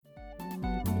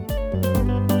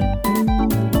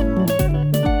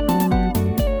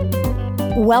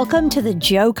Welcome to the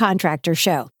Joe Contractor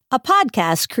Show, a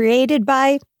podcast created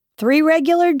by three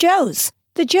regular Joes.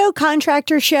 The Joe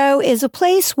Contractor Show is a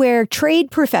place where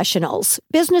trade professionals,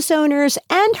 business owners,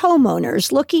 and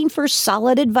homeowners looking for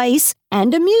solid advice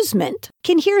and amusement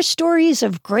can hear stories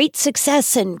of great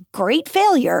success and great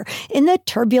failure in the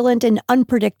turbulent and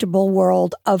unpredictable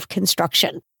world of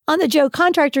construction. On the Joe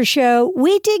Contractor Show,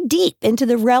 we dig deep into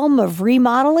the realm of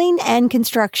remodeling and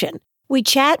construction. We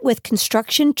chat with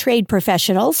construction trade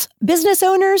professionals, business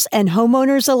owners, and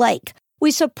homeowners alike.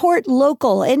 We support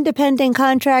local, independent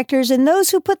contractors and those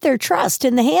who put their trust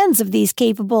in the hands of these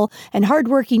capable and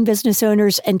hardworking business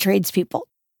owners and tradespeople.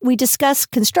 We discuss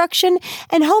construction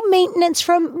and home maintenance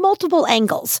from multiple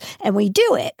angles, and we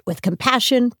do it with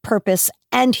compassion, purpose,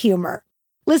 and humor.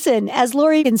 Listen as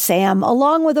Lori and Sam,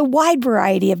 along with a wide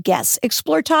variety of guests,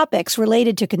 explore topics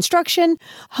related to construction,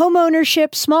 home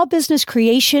ownership, small business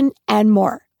creation, and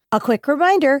more. A quick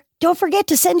reminder, don't forget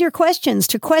to send your questions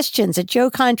to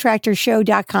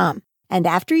questions@joecontractorshow.com. And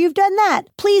after you've done that,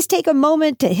 please take a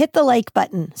moment to hit the like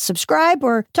button, subscribe,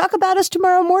 or talk about us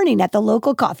tomorrow morning at the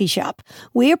local coffee shop.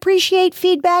 We appreciate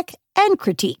feedback and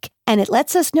critique, and it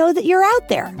lets us know that you're out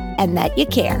there and that you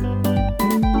care.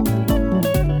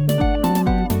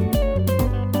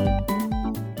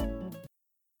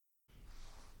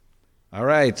 All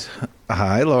right.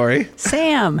 Hi, Lori.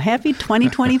 Sam, happy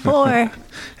 2024. Happy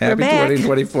We're back.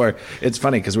 2024. It's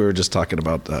funny because we were just talking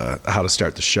about how to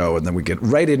start the show, and then we get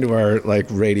right into our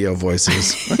radio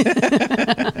voices.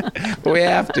 But we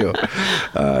have to.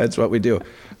 It's what we do.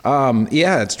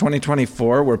 It's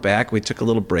 2024. We're back. We took a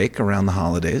little break around the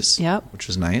holidays, which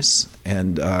was nice.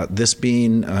 And this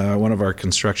being one of our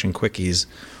Construction Quickies,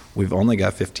 we've only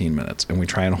got 15 minutes, and we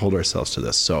try and hold ourselves to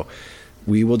this. So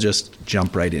we will just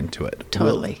jump right into it.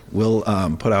 Totally. We'll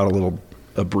put out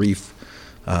a brief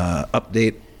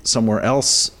update somewhere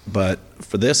else, but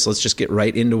for this, let's just get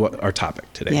right into our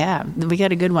topic today. Yeah, we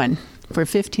got a good one. For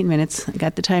 15 minutes, I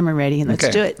got the timer ready, and let's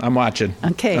do it. I'm watching.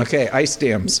 Okay, ice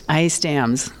dams. Ice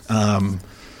dams.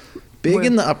 We're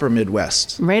in the upper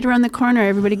Midwest. Right around the corner,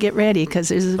 everybody get ready, because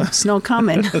there's snow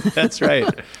coming. That's right.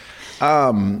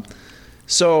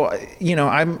 So,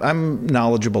 I'm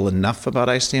knowledgeable enough about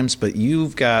ice dams, but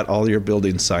you've got all your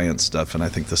building science stuff, and I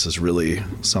think this is really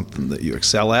something that you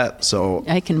excel at. So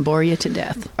I can bore you to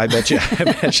death. I bet you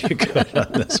could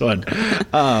on this one.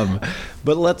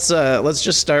 But let's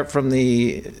just start from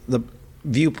the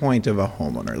viewpoint of a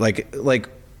homeowner. Like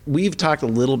we've talked a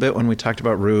little bit when we talked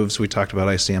about roofs, we talked about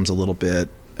ice dams a little bit,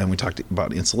 and we talked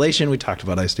about insulation, we talked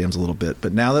about ice dams a little bit.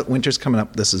 But now that winter's coming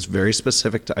up, this is very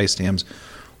specific to ice dams.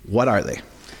 What are they?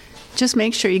 Just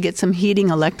make sure you get some heating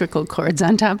electrical cords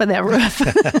on top of that roof.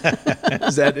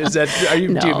 Is that? Do you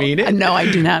mean it? No,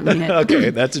 I do not mean it.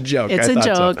 Okay, that's a joke. It's a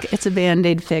joke. So. It's a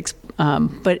Band-Aid fix.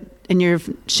 And your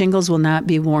shingles will not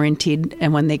be warranted,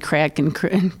 and when they crack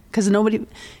because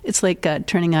it's like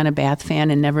turning on a bath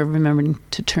fan and never remembering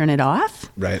to turn it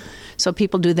off. Right. So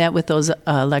people do that with those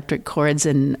electric cords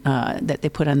and that they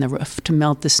put on the roof to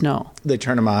melt the snow. They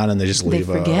turn them on and they just leave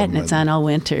them. They forget, and it's on all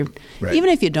winter. Right. Even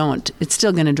if you don't, it's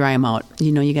still going to dry them out.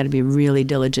 You got to be really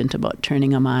diligent about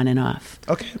turning them on and off.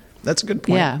 Okay, that's a good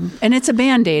point. Yeah, and it's a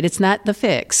Band-Aid. It's not the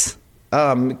fix.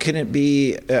 Can it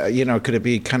be, could it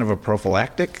be kind of a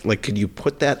prophylactic? Like, could you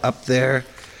put that up there?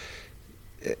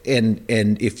 And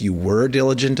if you were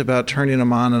diligent about turning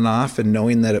them on and off and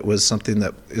knowing that it was something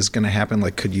that is going to happen,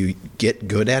 like, could you get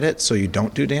good at it so you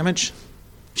don't do damage?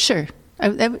 Sure.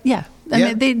 Yeah.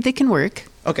 I mean, they can work.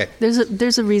 Okay.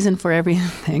 There's a reason for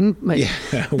everything, but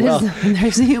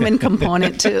there's a human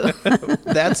component too.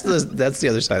 That's the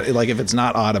other side. Like, if it's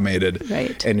not automated,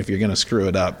 right, and if you're going to screw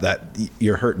it up, that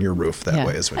you're hurting your roof that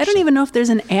way. Is what I don't even know if there's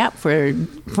an app for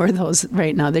those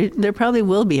right now. There probably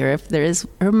will be, or if there is,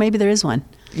 or maybe there is one.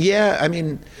 Yeah, I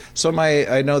mean, so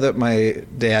I know that my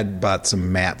dad bought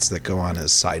some mats that go on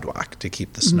his sidewalk to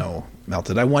keep the snow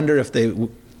melted. I wonder if they,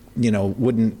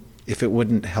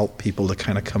 wouldn't help people to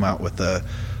kind of come out with a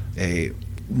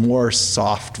more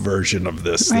soft version of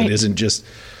this that isn't just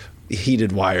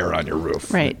heated wire on your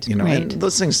roof. Right. And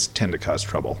those things tend to cause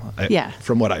trouble.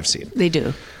 From what I've seen. They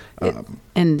do.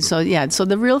 So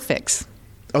the real fix.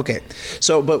 Okay.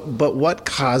 So, but what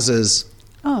causes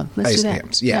ice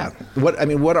dams? Yeah.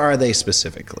 What are they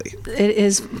specifically? It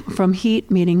is from heat,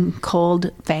 meaning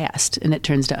cold fast, and it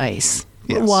turns to ice.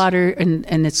 Yes. Water,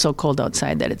 and it's so cold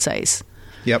outside that it's ice.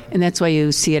 Yep. And that's why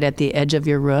you see it at the edge of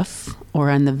your roof or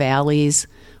on the valleys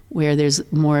where there's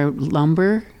more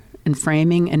lumber and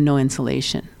framing and no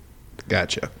insulation.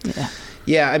 Gotcha. Yeah.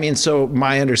 Yeah, I mean, so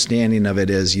my understanding of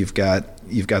it is you've got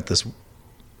this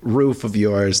roof of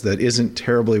yours that isn't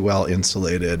terribly well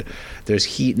insulated. There's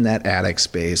heat in that attic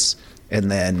space, and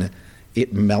then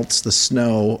it melts the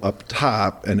snow up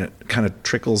top, and it kind of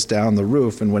trickles down the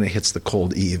roof. And when it hits the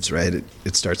cold eaves, right,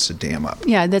 it starts to dam up.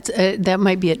 Yeah, that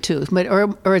might be it too. But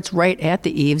or it's right at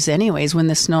the eaves, anyways. When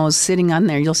the snow is sitting on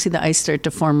there, you'll see the ice start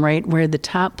to form right where the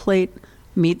top plate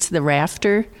meets the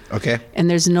rafter. Okay. And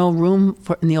there's no room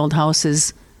in the old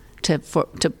houses to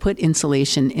put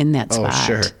insulation in that spot.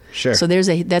 Oh, sure. So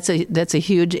that's a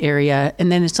huge area,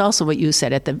 and then it's also what you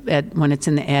said when it's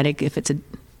in the attic.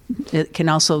 It can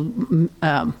also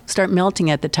start melting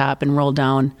at the top and roll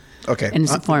down. Okay. And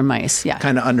form ice. Yeah.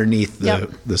 Kind of underneath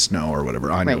the snow or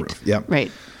whatever on your roof. Yep.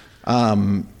 Right.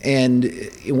 And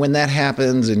when that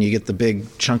happens, and you get the big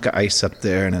chunk of ice up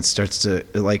there, and it starts to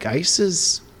ice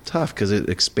is tough because it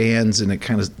expands and it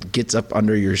kind of gets up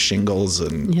under your shingles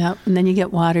and then you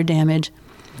get water damage.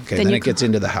 Okay, then it gets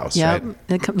into the house, right?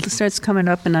 It starts coming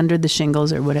up and under the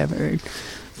shingles or whatever.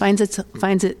 Finds its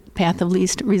path of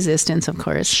least resistance, of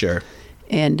course. Sure.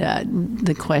 And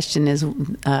the question is,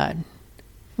 well,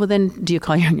 then do you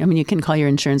call you can call your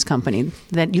insurance company.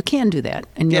 That you can do that,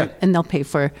 and and they'll pay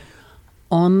for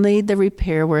only the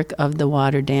repair work of the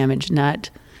water damage, not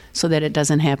so that it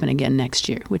doesn't happen again next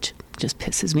year, which just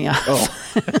pisses me off. Oh,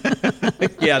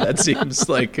 yeah, that seems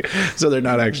like, so they're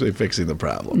not actually fixing the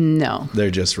problem. No.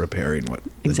 They're just repairing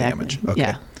the damage. Okay.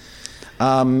 Yeah.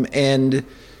 And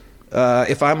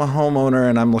if I'm a homeowner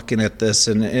and I'm looking at this,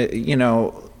 and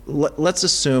let's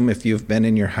assume if you've been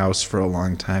in your house for a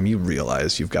long time, you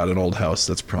realize you've got an old house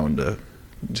that's prone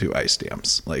to ice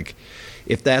dams. Like,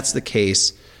 if that's the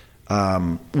case,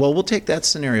 we'll take that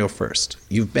scenario first.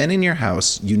 You've been in your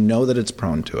house, you know that it's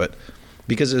prone to it,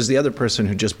 because there's the other person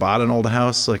who just bought an old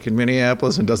house, like in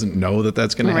Minneapolis, and doesn't know that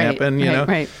that's going to happen. You know,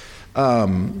 right.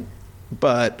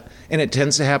 And it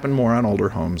tends to happen more on older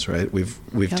homes, right?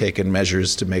 We've taken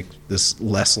measures to make this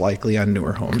less likely on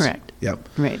newer homes. Correct. Yep.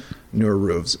 Right. Newer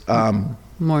roofs.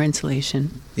 More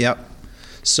insulation. Yep.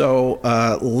 So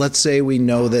let's say we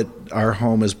know that our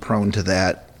home is prone to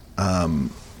that.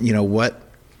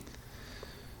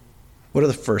 What are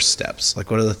the first steps?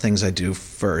 Like, what are the things I do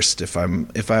first if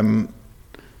I'm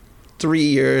 3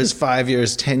 years, 5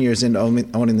 years, 10 years into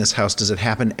owning this house? Does it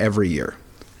happen every year?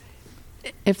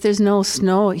 If there's no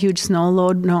huge snow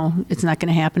load, no, it's not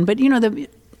going to happen. But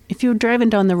if you're driving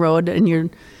down the road and you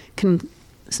can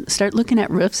start looking at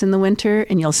roofs in the winter,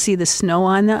 and you'll see the snow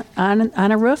on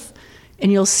a roof,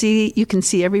 and you can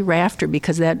see every rafter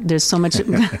because there's so much.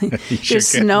 There's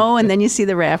snow, and then you see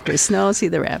the rafter. Snow, see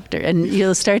the rafter, and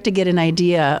you'll start to get an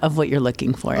idea of what you're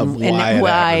looking for and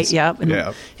why. Yep.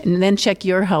 And then check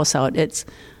your house out. It's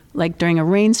like during a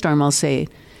rainstorm, I'll say,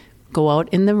 go out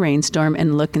in the rainstorm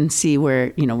and look and see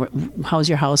where, how's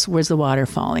your house? Where's the water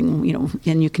falling?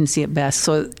 And you can see it best.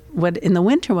 So in the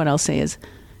winter, what I'll say is,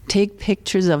 take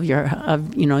pictures of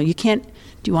you can't.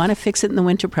 Do you want to fix it in the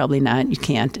winter? Probably not. You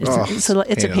can't. It's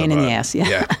a pain in the ass.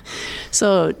 Yeah.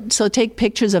 So take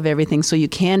pictures of everything so you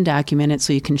can document it,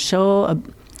 so you can show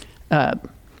a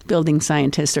building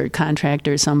scientist or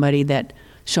contractor or somebody that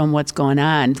show them what's going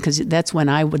on, because that's when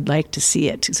I would like to see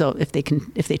it. So if they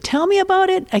tell me about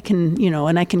it, I can,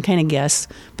 and I can kind of guess,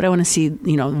 but I want to see,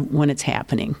 when it's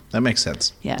happening. That makes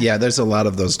sense. Yeah. Yeah. There's a lot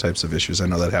of those types of issues. I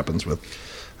know that happens with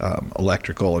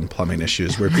electrical and plumbing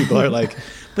issues where people are like,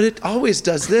 but it always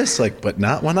does this, but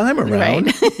not when I'm around,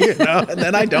 right. And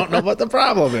then I don't know what the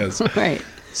problem is. Right.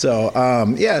 So,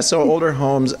 so older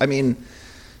homes,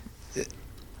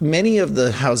 many of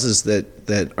the houses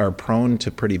that are prone to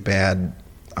pretty bad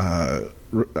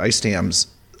ice dams,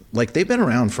 they've been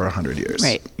around for 100 years.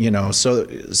 Right.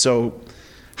 So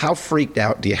how freaked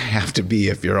out do you have to be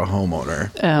if you're a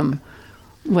homeowner?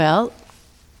 Well,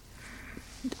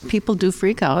 people do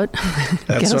freak out.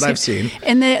 That's what I've seen.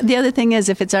 And the other thing is,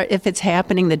 if it's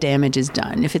happening, the damage is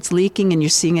done. If it's leaking and you're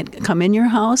seeing it come in your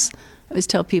house, I always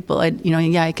tell people, I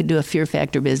could do a fear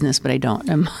factor business, but I don't.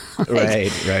 I'm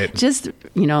right. Just,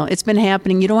 it's been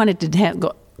happening. You don't want it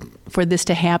to for this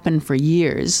to happen for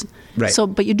years. Right. So,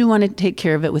 but you do want to take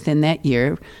care of it within that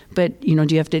year. But, do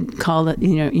you have to call the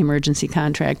emergency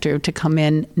contractor to come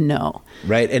in? No.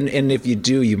 Right. And if you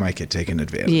do, you might get taken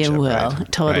advantage of. You will.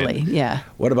 Right? Totally. Right. Yeah.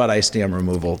 What about ice dam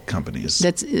removal companies?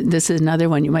 This is another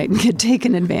one you might get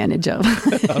taken advantage of.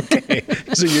 Okay.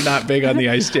 So you're not big on the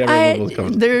ice dam removal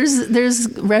companies? There's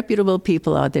reputable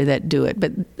people out there that do it.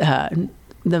 But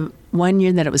the one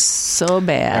year that it was so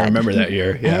bad. I remember that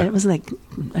year. Yeah. It was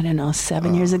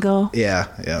 7 years ago.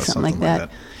 Yeah. Something like that.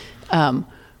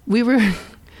 We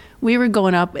were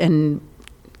going up and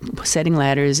setting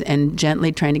ladders and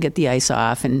gently trying to get the ice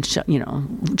off, and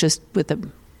just with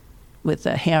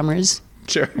the hammers,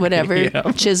 Sure. whatever,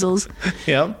 Yep. chisels.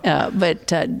 Yep.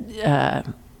 But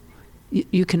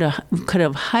you could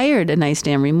have hired an ice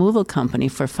dam removal company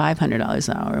for $500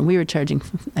 an hour. And we were charging,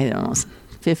 I don't know,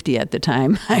 50 at the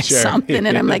time, Sure. something.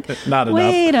 And I'm like, Not enough.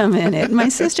 wait a minute. My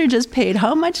sister just paid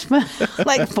how much?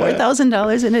 Like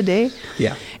 $4,000 in a day?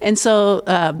 Yeah. And so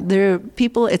there are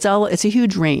people, it's a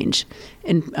huge range.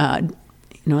 And,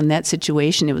 in that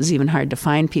situation, it was even hard to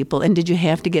find people. And did you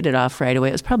have to get it off right away?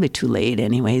 It was probably too late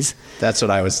anyways. That's what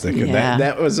I was thinking. Yeah.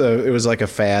 It was like a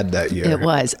fad that year. It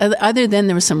was. Other than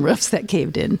there were some roofs that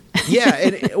caved in. Yeah.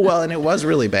 And it was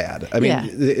really bad. I mean,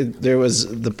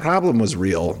 the problem was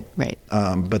real. Right.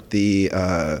 But the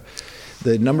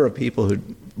number of people who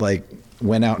like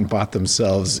went out and bought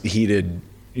themselves heated,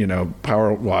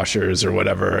 power washers or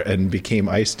whatever and became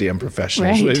ice dam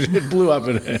professionals. Right. It blew up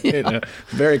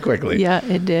very quickly. Yeah,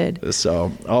 it did.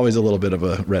 So always a little bit of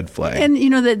a red flag. And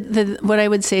what I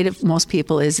would say to most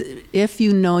people is, if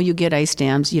you get ice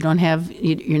dams, you're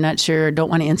not sure, don't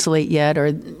want to insulate yet, or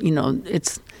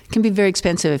it can be very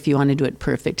expensive if you want to do it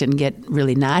perfect and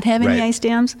really not have any Right. ice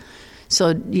dams.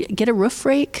 So get a roof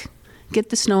rake. Get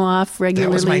the snow off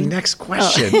regularly. That was my next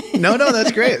question. Oh. No,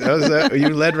 that's great. You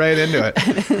led right into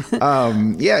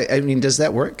it. Yeah, I mean, does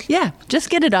that work? Yeah, just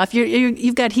get it off.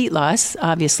 You've got heat loss,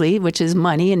 obviously, which is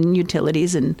money and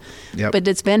utilities, Yep. but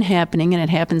it's been happening, and it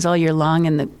happens all year long.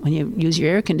 And when you use your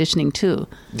air conditioning too,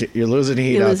 You're losing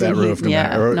heat out that roof,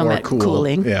 no matter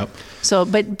cooling. Yeah. So,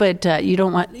 but you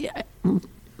don't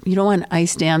want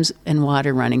ice dams and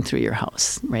water running through your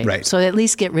house, right? Right. So at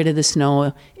least get rid of the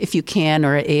snow if you can,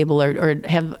 or are able, or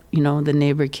have the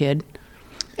neighbor kid.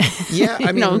 Yeah,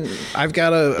 I mean, I've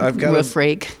got a roof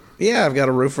rake. Yeah, I've got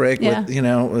a roof rake Yeah.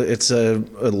 with, it's a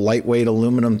lightweight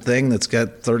aluminum thing that's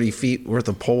got 30 feet worth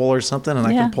of pole or something, and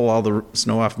I Yeah. can pull all the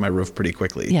snow off my roof pretty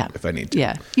quickly if I need to.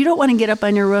 Yeah. You don't want to get up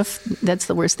on your roof. That's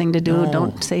the worst thing to do. No.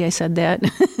 Don't say I said that.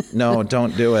 No,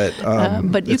 don't do it.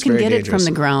 But you it's can very get dangerous. it from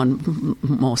the ground,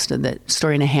 most of the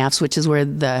story and a halves, which is where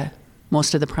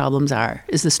most of the problems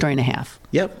is the story and a half.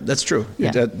 Yep, that's true.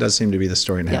 Yeah. It does seem to be the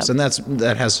story and a half. Yep. And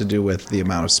that has to do with the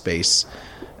amount of space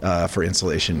for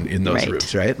insulation in those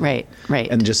roofs, right? Right.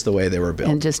 And just the way they were built.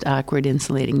 And just awkward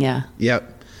insulating, yeah.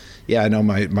 Yep. Yeah, I know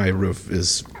my roof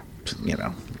is,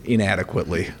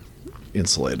 inadequately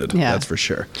insulated. Yeah. That's for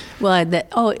sure. Well, that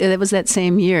was that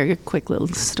same year. A quick little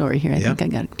story here. I think I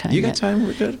got time. You got time?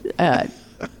 We're good.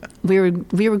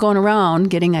 We were going around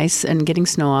getting ice and getting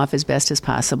snow off as best as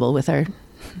possible with our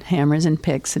hammers and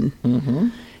picks and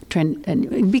trying.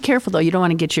 And be careful though; you don't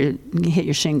want to hit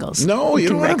your shingles. No, you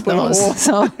can don't wreck want to put a those.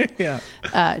 hole. So, Yeah.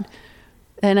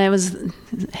 and I was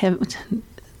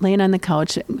laying on the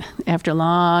couch after a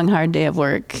long, hard day of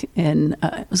work, and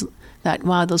I thought,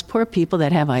 wow, those poor people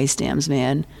that have ice dams,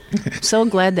 man. So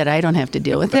glad that I don't have to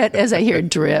deal with that. As I hear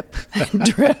drip,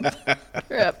 drip,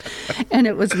 drip, and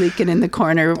it was leaking in the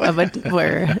corner of it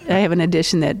where I have an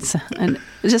addition it's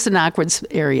just an awkward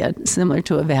area, similar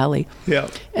to a valley. Yeah.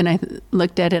 And I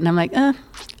looked at it and I'm like, I'm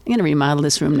going to remodel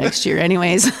this room next year,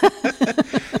 anyways.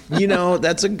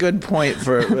 That's a good point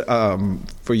for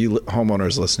you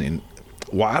homeowners listening.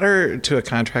 Water to a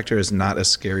contractor is not as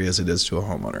scary as it is to a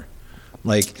homeowner.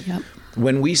 Like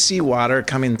when we see water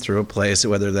coming through a place,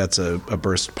 whether that's a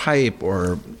burst pipe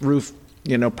or roof,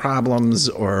 problems,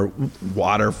 or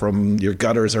water from your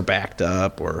gutters are backed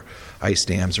up or ice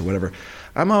dams or whatever,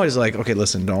 I'm always like, okay,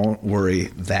 listen, don't worry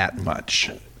that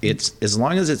much. It's as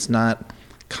long as it's not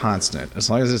constant, as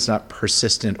long as it's not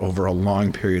persistent over a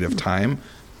long period of time,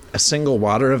 a single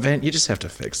water event, you just have to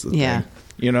fix the thing.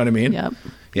 You know what I mean? Yep.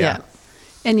 Yeah.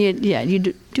 And you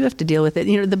do have to deal with it.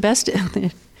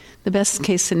 The best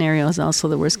case scenario is also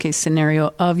the worst case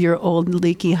scenario of your old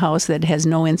leaky house that has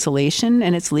no insulation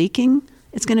and it's leaking.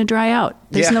 It's going to dry out.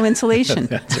 There's no insulation.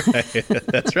 That's right.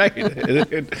 That's right.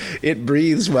 It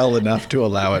breathes well enough to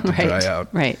allow it to dry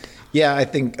out. Right. Yeah, I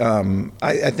think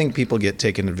I think people get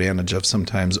taken advantage of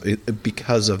sometimes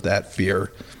because of that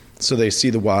fear. So they see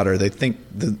the water, they think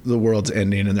the world's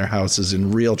ending and their house is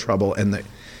in real trouble, and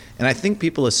I think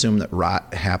people assume that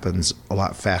rot happens a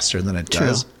lot faster than it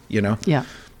does. Yeah.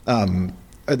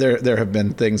 There have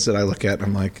been things that I look at and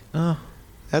I'm like, oh,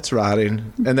 that's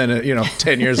rotting. And then,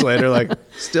 10 years later, like,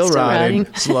 still rotting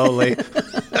slowly.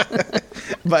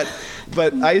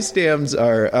 But ice dams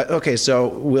are, okay, so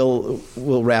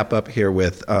we'll wrap up here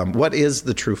with what is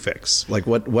the true fix? Like,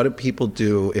 what do people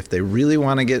do if they really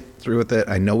want to get through with it?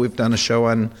 I know we've done a show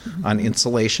on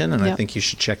insulation, and I think you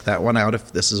should check that one out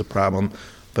if this is a problem.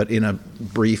 But in a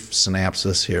brief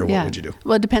synopsis here, what would you do?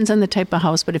 Well, it depends on the type of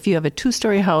house. But if you have a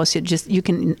 2-story house, you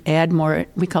can add more.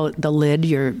 We call it the lid.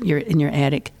 You're in your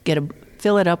attic.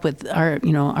 Fill it up with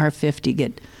R50.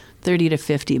 Get 30 to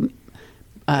 50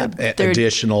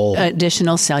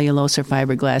 additional cellulose or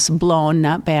fiberglass, blown,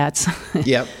 not bats.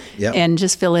 Yep. And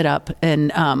just fill it up.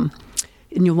 And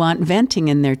you want venting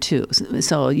in there too.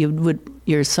 So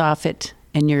your soffit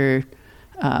and your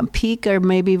peak, or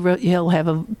maybe you'll have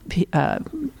a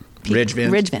ridge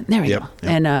vent. Ridge vent. There we go.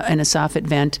 And a soffit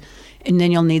vent. And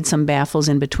then you'll need some baffles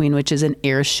in between, which is an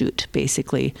air chute,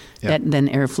 basically, that then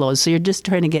air flows. So you're just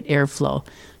trying to get airflow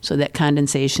so that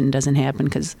condensation doesn't happen,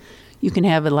 because you can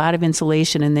have a lot of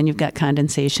insulation and then you've got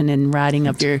condensation and rotting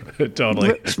up your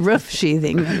roof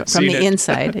sheathing from the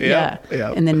inside.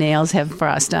 And the nails have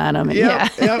frost on them.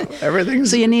 Everything's...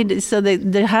 So you need, so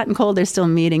the hot and cold are still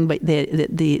meeting, but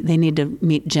they need to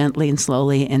meet gently and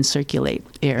slowly and circulate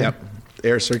air. Yep.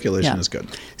 Air circulation is good.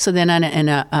 So then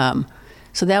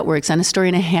so that works. On a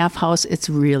 1.5-story house, it's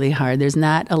really hard. There's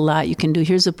not a lot you can do.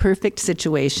 Here's a perfect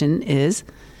situation is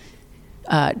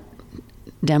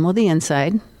demo the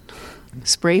inside,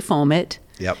 spray foam it.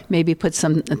 Yep. Maybe put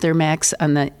some Thermax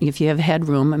on if you have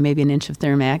headroom, maybe an inch of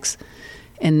Thermax,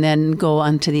 and then go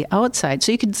onto the outside.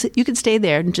 So you could stay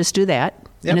there and just do that,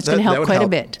 and it's going to help quite a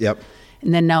bit. Yep.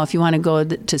 And then now if you want to go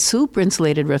to super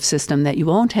insulated roof system that you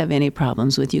won't have any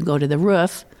problems with, you go to the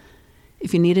roof.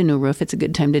 If you need a new roof, it's a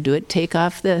good time to do it. Take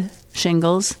off the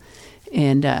shingles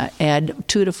and add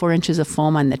 2 to 4 inches of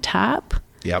foam on the top.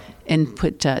 Yep. And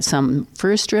put some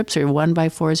fur strips or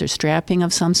 1x4s or strapping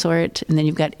of some sort. And then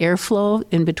you've got airflow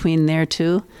in between there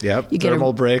too. Yep. You get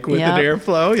thermal break with the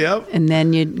airflow. Yep. And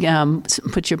then you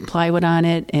put your plywood on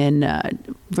it and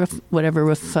whatever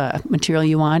roof material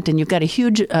you want. And you've got a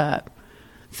huge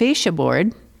fascia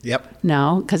board. Yep.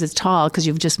 Now, because it's tall, because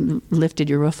you've just lifted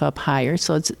your roof up higher.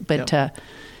 So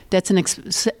that's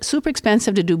super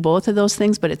expensive to do both of those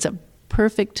things, but it's a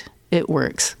perfect. It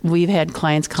works. We've had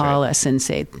clients call us and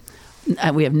say,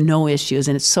 we have no issues,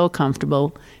 and it's so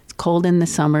comfortable. It's cold in the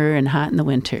summer and hot in the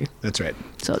winter. That's right.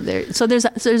 So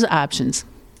there's options.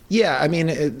 Yeah, I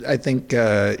mean, I think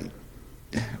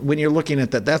when you're looking at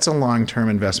that, that's a long-term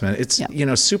investment. It's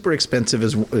super expensive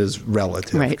is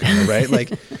relative, right? Kind of, right?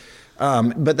 Like,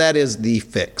 but that is the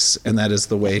fix, and that is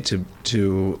the way to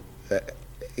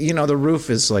the roof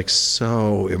is like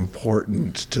so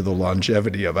important to the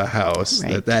longevity of a house.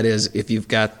 Right. That is, if you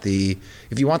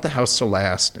want the house to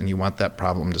last and you want that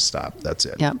problem to stop, that's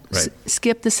it. Yep. Right.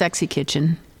 Skip the sexy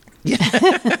kitchen. Yeah.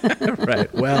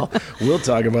 Right. Well, we'll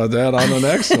talk about that on the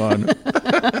next one.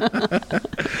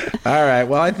 All right.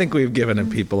 Well, I think we've given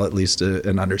people at least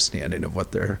an understanding of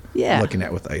what they're looking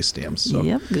at with ice dams. So.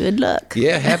 Yep. Good luck.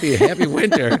 Yeah. Happy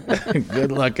winter.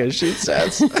 Good luck, as she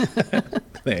says.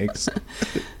 Thanks.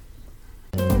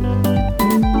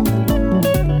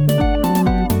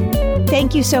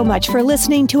 Thank you so much for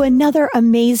listening to another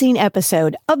amazing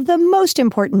episode of the most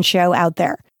important show out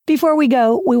there. Before we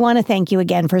go, we want to thank you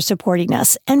again for supporting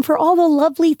us and for all the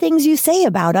lovely things you say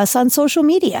about us on social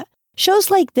media.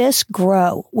 Shows like this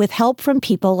grow with help from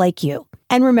people like you.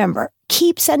 And remember,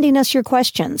 keep sending us your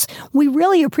questions. We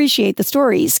really appreciate the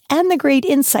stories and the great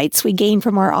insights we gain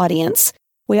from our audience.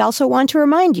 We also want to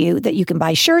remind you that you can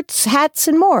buy shirts, hats,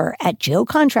 and more at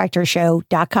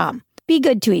joecontractorshow.com. Be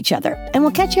good to each other, and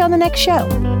we'll catch you on the next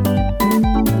show.